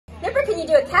can you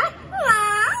do a cat?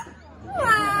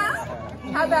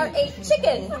 How about a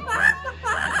chicken?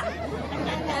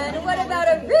 And what about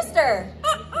a rooster?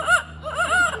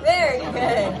 Very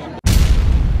good.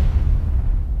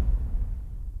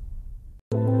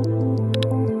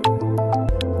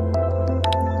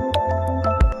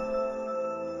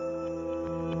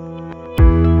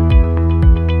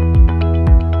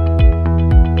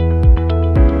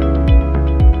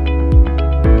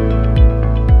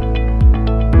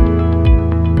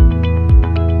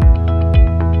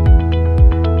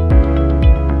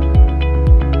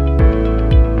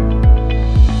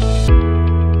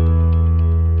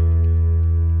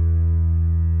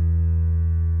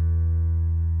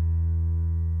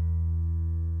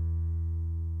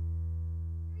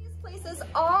 Places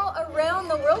all around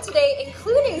the world today,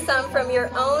 including some from your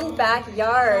own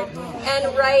backyard.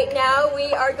 And right now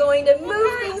we are going to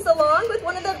move things along with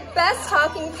one of the best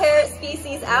talking parrot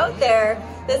species out there.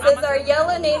 This is our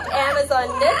yellow-naped Amazon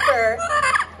Nipper.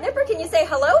 Nipper, can you say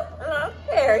hello? Hello.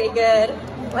 Very good.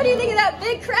 What do you think of that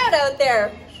big crowd out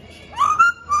there?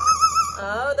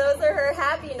 Oh, those are her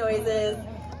happy noises.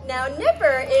 Now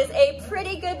Nipper is a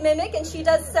pretty good mimic and she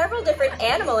does several different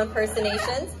animal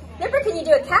impersonations. Nipper, can you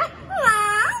do a cat?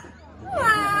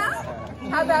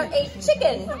 How about a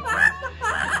chicken?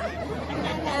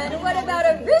 And what about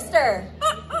a rooster?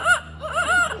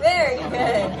 Very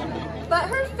good. But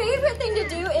her favorite thing to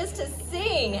do is to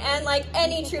sing. And like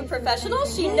any true professional,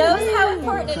 she knows how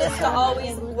important it is to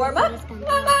always warm up.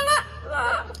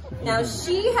 Now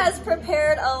she has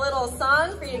prepared a little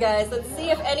song for you guys. Let's see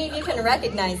if any of you can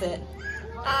recognize it.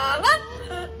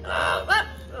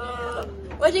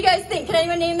 What do you guys think? Can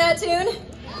anyone name that tune?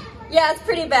 Yeah, it's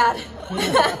pretty bad.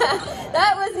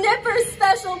 That was Nipper's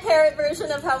special parrot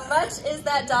version of How Much Is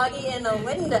That Doggy in the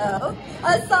Window?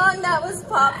 A song that was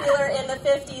popular in the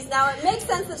 50s. Now it makes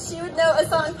sense that she would know a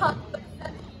song popular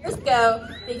 50 years ago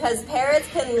because parrots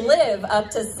can live up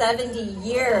to 70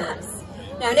 years.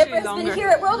 Now, Nipper has been here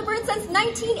at World of Birds since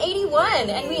 1981,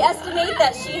 and we estimate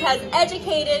that she has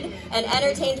educated and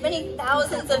entertained many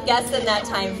thousands of guests in that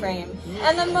time frame.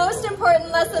 And the most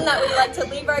important lesson that we like to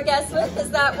leave our guests with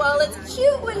is that while it's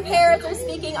cute when parrots are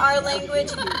speaking our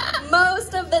language,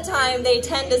 most of the time they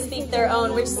tend to speak their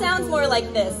own, which sounds more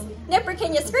like this. Nipper,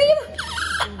 can you scream?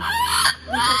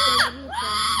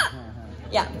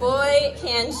 Yeah, boy,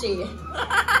 can she.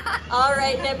 All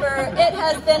right, Nipper, it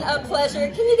has been a pleasure.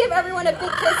 Can you give everyone a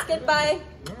big kiss goodbye?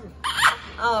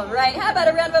 All right, how about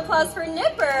a round of applause for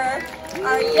Nipper,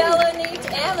 our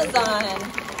yellow-naped Amazon.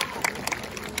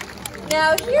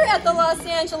 Now, here at the Los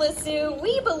Angeles Zoo,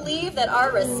 we believe that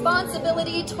our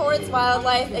responsibility towards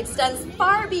wildlife extends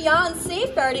far beyond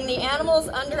safeguarding the animals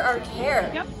under our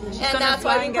care. Yep. And that's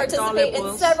why we participate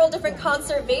in several different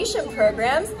conservation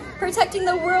programs, protecting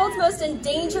the world's most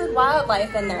endangered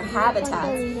wildlife and their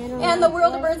habitats. And the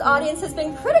World of Birds audience has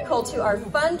been critical to our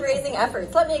fundraising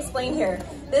efforts. Let me explain here.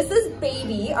 This is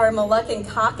Baby, our Moluccan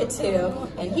cockatoo,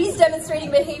 and he's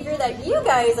demonstrating behavior that you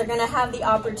guys are going to have the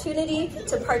opportunity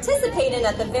to participate in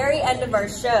at the very end of our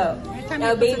show.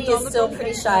 Now, Baby is still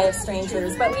pretty shy of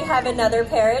strangers, but we have another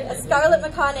parrot, a scarlet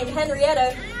macaw named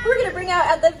Henrietta, who we're going to bring out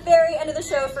at the very end of the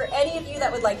show for any of you that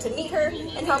would like to meet her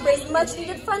and help raise much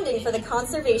needed funding for the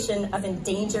conservation of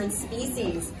endangered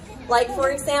species. Like,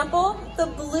 for example, the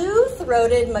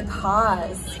blue-throated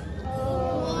macaws.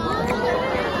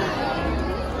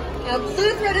 Now,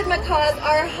 blue-throated macaws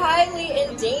are highly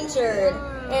endangered.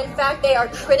 In fact, they are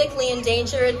critically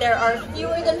endangered. There are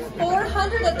fewer than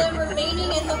 400 of them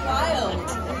remaining in the wild.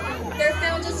 They're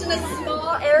found just in a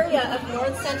small area of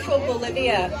north-central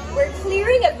Bolivia, where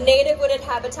clearing of native wooded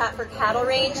habitat for cattle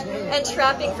range and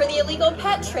trapping for the illegal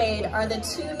pet trade are the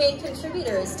two main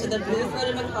contributors to the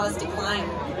blue-throated macaw's decline.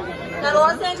 Now, the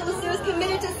Los Angeles Zoo is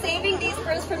committed to saving these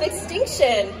birds from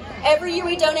extinction. Every year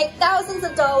we donate thousands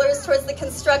of dollars towards the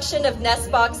construction of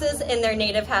nest boxes in their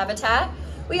native habitat.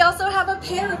 We also have a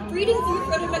pair of breeding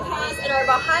blue-throated macaws in our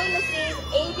behind-the-scenes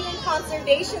Avian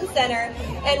Conservation Center,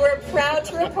 and we're proud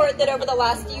to report that over the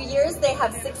last few years they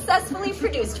have successfully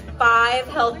produced 5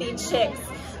 healthy chicks.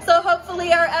 So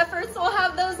hopefully our efforts will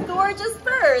have those gorgeous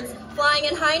birds flying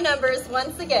in high numbers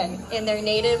once again in their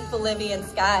native Bolivian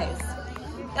skies.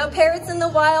 Now, parrots in the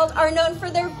wild are known for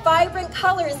their vibrant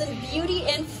colors and beauty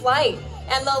in flight,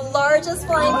 and the largest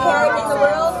flying parrot in the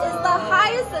world is the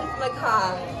hyacinth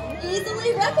macaw,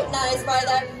 easily recognized by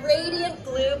that radiant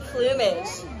blue plumage.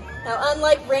 Now,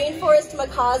 unlike rainforest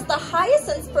macaws, the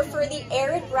hyacinths prefer the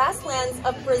arid grasslands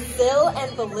of Brazil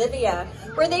and Bolivia,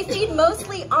 where they feed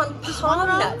mostly on palm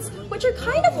nuts, which are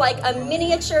kind of like a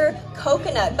miniature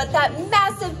coconut, but that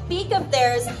massive beak of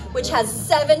theirs, which has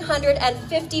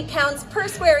 750 pounds per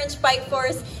square inch bite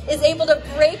force, is able to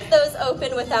break those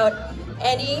open without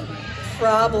any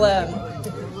problem.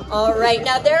 All right,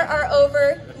 now there are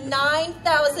over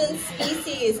 9,000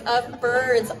 species of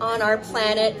birds on our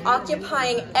planet,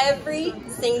 occupying every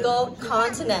single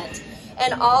continent.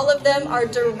 And all of them are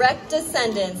direct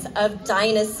descendants of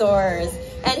dinosaurs.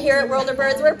 And here at World of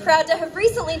Birds, we're proud to have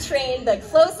recently trained the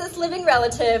closest living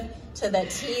relative to the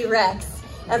T-Rex.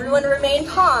 Everyone remain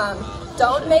calm.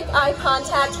 Don't make eye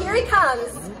contact. Here he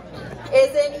comes.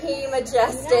 Isn't he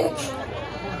majestic?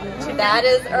 That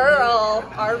is Earl,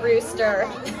 our rooster.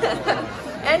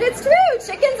 And it's true,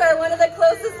 chickens are one of the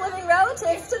closest living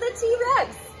relatives to the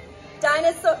T-Rex.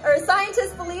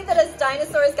 Scientists believe that as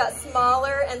dinosaurs got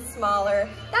smaller and smaller,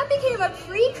 that became a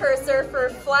precursor for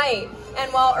flight.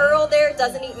 And while Earl there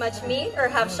doesn't eat much meat or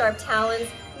have sharp talons,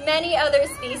 many other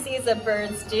species of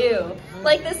birds do.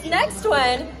 Like this next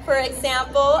one, for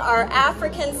example, our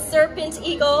African serpent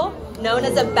eagle, known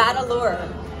as a battledore.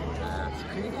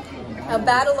 Now,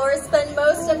 battledores spend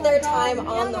most of their time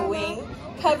on the wing,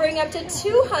 covering up to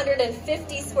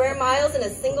 250 square miles in a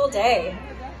single day.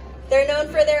 They're known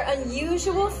for their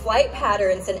unusual flight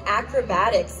patterns and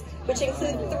acrobatics, which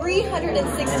include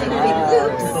 360-degree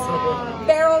loops,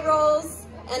 barrel rolls,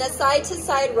 and a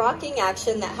side-to-side rocking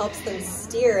action that helps them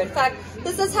steer. In fact,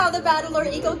 this is how the battledore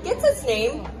eagle gets its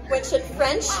name, which in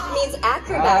French means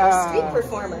acrobat or street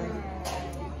performer.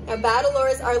 Now,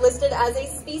 battledores are listed as a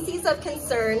species of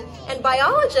concern, and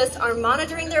biologists are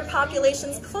monitoring their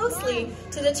populations closely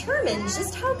to determine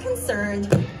just how concerned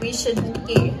we should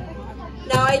be.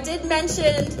 Now, I did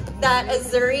mention that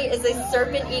Azuri is a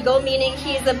serpent eagle, meaning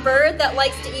he's a bird that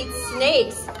likes to eat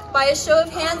snakes. By a show of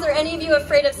hands, are any of you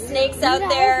afraid of snakes out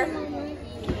there?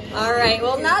 All right,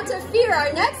 well, not to fear,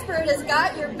 our next bird has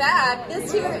got your back.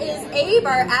 This here is Abe,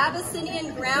 our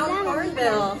Abyssinian ground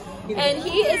hornbill. And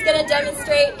he is going to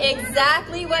demonstrate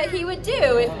exactly what he would do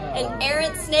if an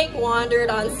errant snake wandered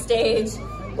on stage.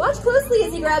 Watch closely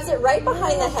as he grabs it right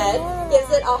behind the head, gives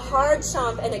it a hard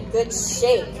chomp and a good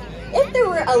shake. If there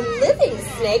were a living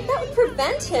snake, that would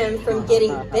prevent him from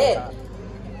getting bit.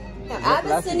 Now,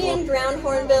 Abyssinian ground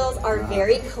hornbills are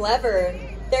very clever.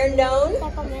 They're known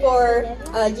for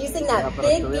using that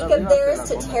big beak of theirs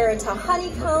to tear into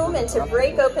honeycomb and to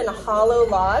break open hollow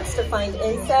logs to find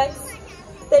insects.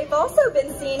 They've also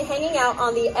been seen hanging out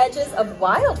on the edges of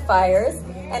wildfires,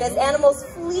 and as animals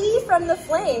flee from the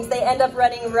flames, they end up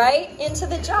running right into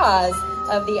the jaws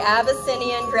of the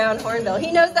Abyssinian ground hornbill.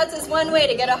 He knows that's his one way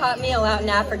to get a hot meal out in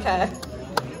Africa.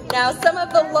 Now, some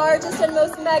of the largest and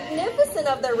most magnificent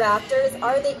of the raptors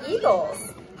are the eagles.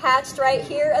 Hatched right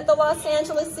here at the Los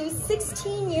Angeles Zoo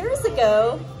 16 years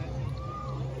ago.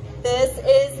 This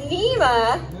is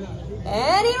Nima,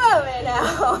 any moment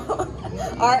now.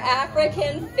 Our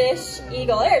African fish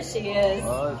eagle. There she is.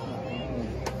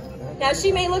 Now,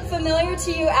 she may look familiar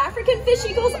to you. African fish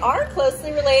eagles are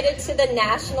closely related to the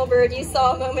national bird you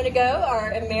saw a moment ago,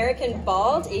 our American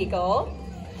bald eagle.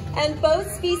 And both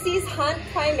species hunt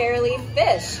primarily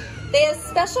fish. They have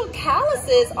special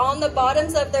calluses on the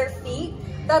bottoms of their feet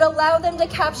that allow them to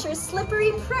capture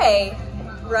slippery prey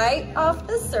right off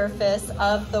the surface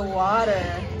of the water.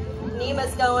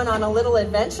 Nima's going on a little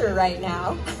adventure right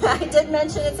now. I did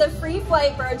mention it's a free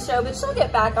flight bird show, but she'll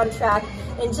get back on track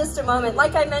in just a moment.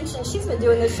 Like I mentioned, she's been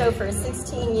doing this show for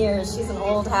 16 years. She's an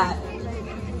old hat.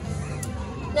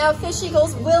 Now, fish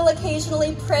eagles will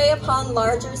occasionally prey upon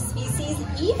larger species,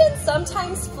 even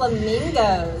sometimes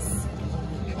flamingos.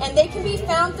 And they can be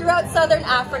found throughout southern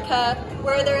Africa,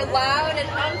 where their loud and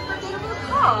unforgettable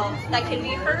call that can be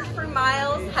heard for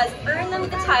miles has earned them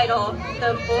the title,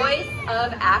 the Voice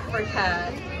of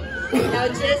Africa. Now,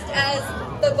 just as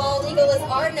the bald eagle is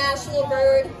our national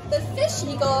bird, the fish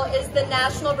eagle is the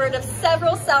national bird of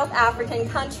several South African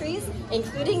countries,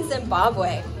 including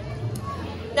Zimbabwe.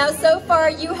 Now, so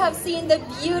far, you have seen the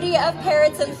beauty of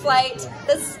parrots in flight,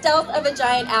 the stealth of a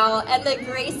giant owl, and the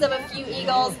grace of a few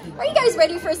eagles. Are you guys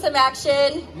ready for some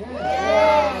action?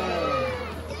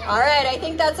 Yeah. All right, I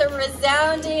think that's a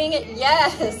resounding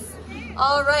yes.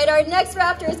 All right, our next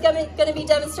raptor is going to be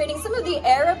demonstrating some of the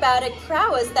aerobatic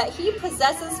prowess that he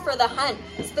possesses for the hunt,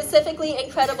 specifically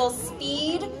incredible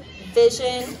speed,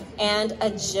 vision, and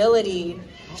agility.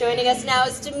 Joining us now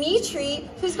is Dimitri,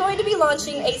 who's going to be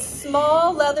launching a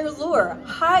small leather lure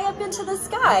high up into the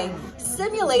sky,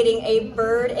 simulating a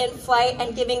bird in flight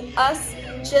and giving us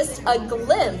just a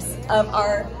glimpse of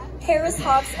our Harris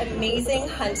Hawk's amazing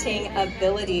hunting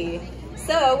ability.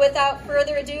 So without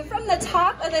further ado, from the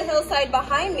top of the hillside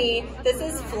behind me, this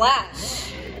is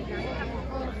Flash.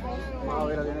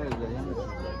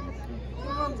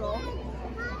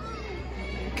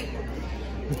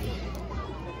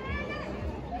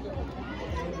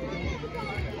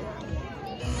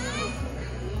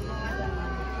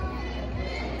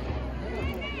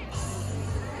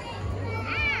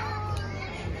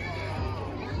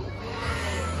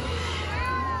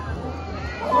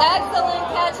 Excellent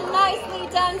catch, nicely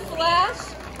done, Flash.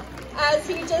 As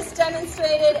he just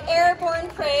demonstrated, airborne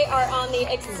prey are on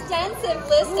the extensive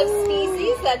list of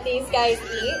species that these guys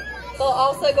eat. They'll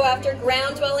also go after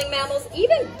ground-dwelling mammals,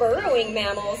 even burrowing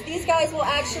mammals. These guys will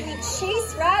actually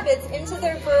chase rabbits into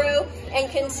their burrow and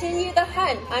continue the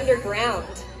hunt underground.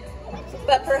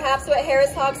 But perhaps what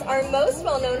Harris Hawks are most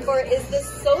well known for is the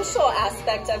social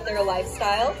aspect of their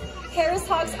lifestyle. Harris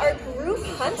Hawks are group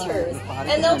hunters,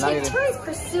 and they'll take turns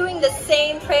pursuing the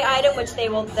same prey item, which they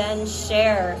will then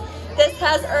share. This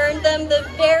has earned them the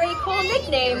very cool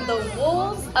nickname, the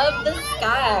Wolves of the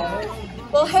Sky.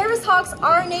 Well, Harris Hawks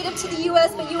are native to the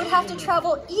US, but you would have to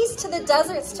travel east to the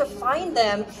deserts to find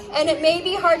them. And it may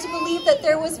be hard to believe that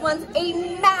there was once a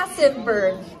massive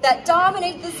bird that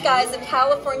dominated the skies of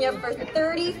California for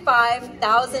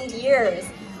 35,000 years.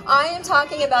 I am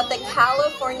talking about the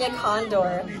California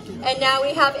condor. And now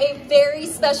we have a very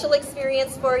special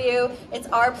experience for you. It's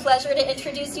our pleasure to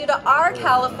introduce you to our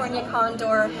California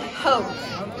condor, Hope.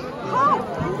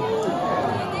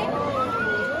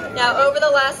 Now, over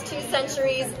the last 2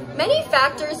 centuries, many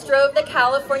factors drove the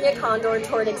California condor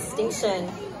toward extinction,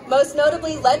 most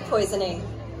notably lead poisoning.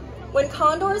 When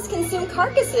condors consume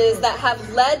carcasses that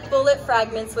have lead bullet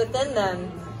fragments within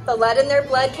them, the lead in their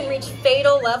blood can reach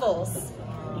fatal levels.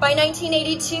 By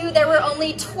 1982, there were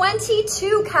only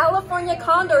 22 California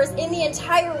condors in the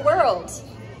entire world.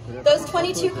 Those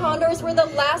 22 condors were the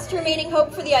last remaining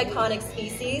hope for the iconic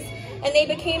species, and they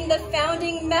became the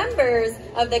founding members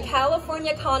of the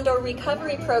California Condor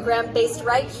Recovery Program based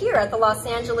right here at the Los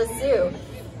Angeles Zoo.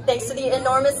 Thanks to the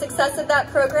enormous success of that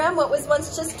program, what was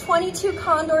once just 22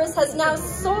 condors has now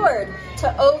soared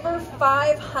to over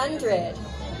 500.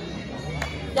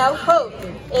 Now, Hope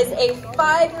is a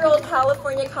 5-year-old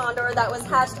California condor that was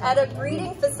hatched at a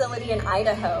breeding facility in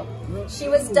Idaho. She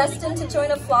was destined to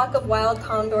join a flock of wild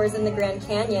condors in the Grand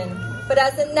Canyon, but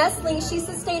as a nestling, she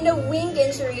sustained a wing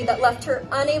injury that left her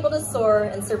unable to soar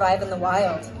and survive in the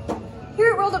wild.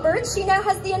 Here at World of Birds, she now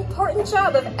has the important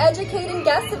job of educating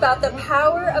guests about the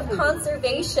power of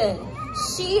conservation.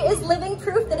 She is living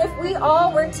proof that if we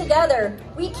all work together,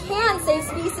 we can save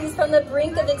species from the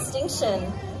brink of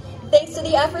extinction. Thanks to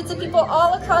the efforts of people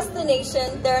all across the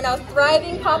nation, there are now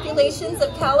thriving populations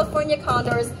of California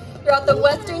condors throughout the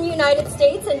western United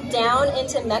States and down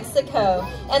into Mexico.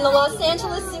 And the Los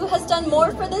Angeles Zoo has done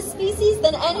more for this species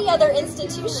than any other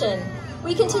institution.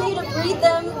 We continue to breed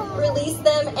them, release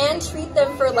them, and treat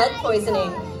them for lead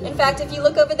poisoning. In fact, if you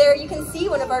look over there, you can see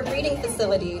one of our breeding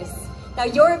facilities. Now,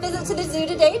 your visit to the zoo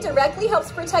today directly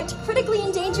helps protect critically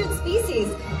endangered species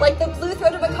like the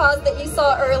blue-throated macaws that you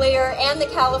saw earlier and the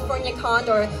California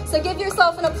condor. So give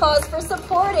yourself an applause for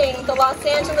supporting the Los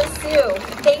Angeles Zoo.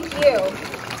 Thank you.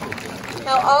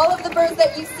 Now, all of the birds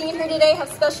that you've seen here today have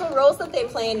special roles that they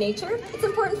play in nature. It's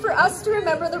important for us to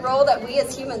remember the role that we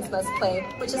as humans must play,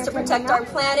 which is to protect our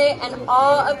planet and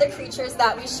all of the creatures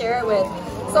that we share it with.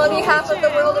 So on behalf of the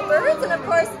World of Birds and, of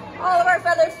course, all of our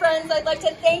feathered friends, I'd like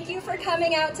to thank you for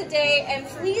coming out today, and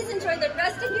please enjoy the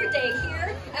rest of your day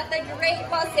here at the great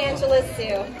Los Angeles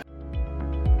Zoo.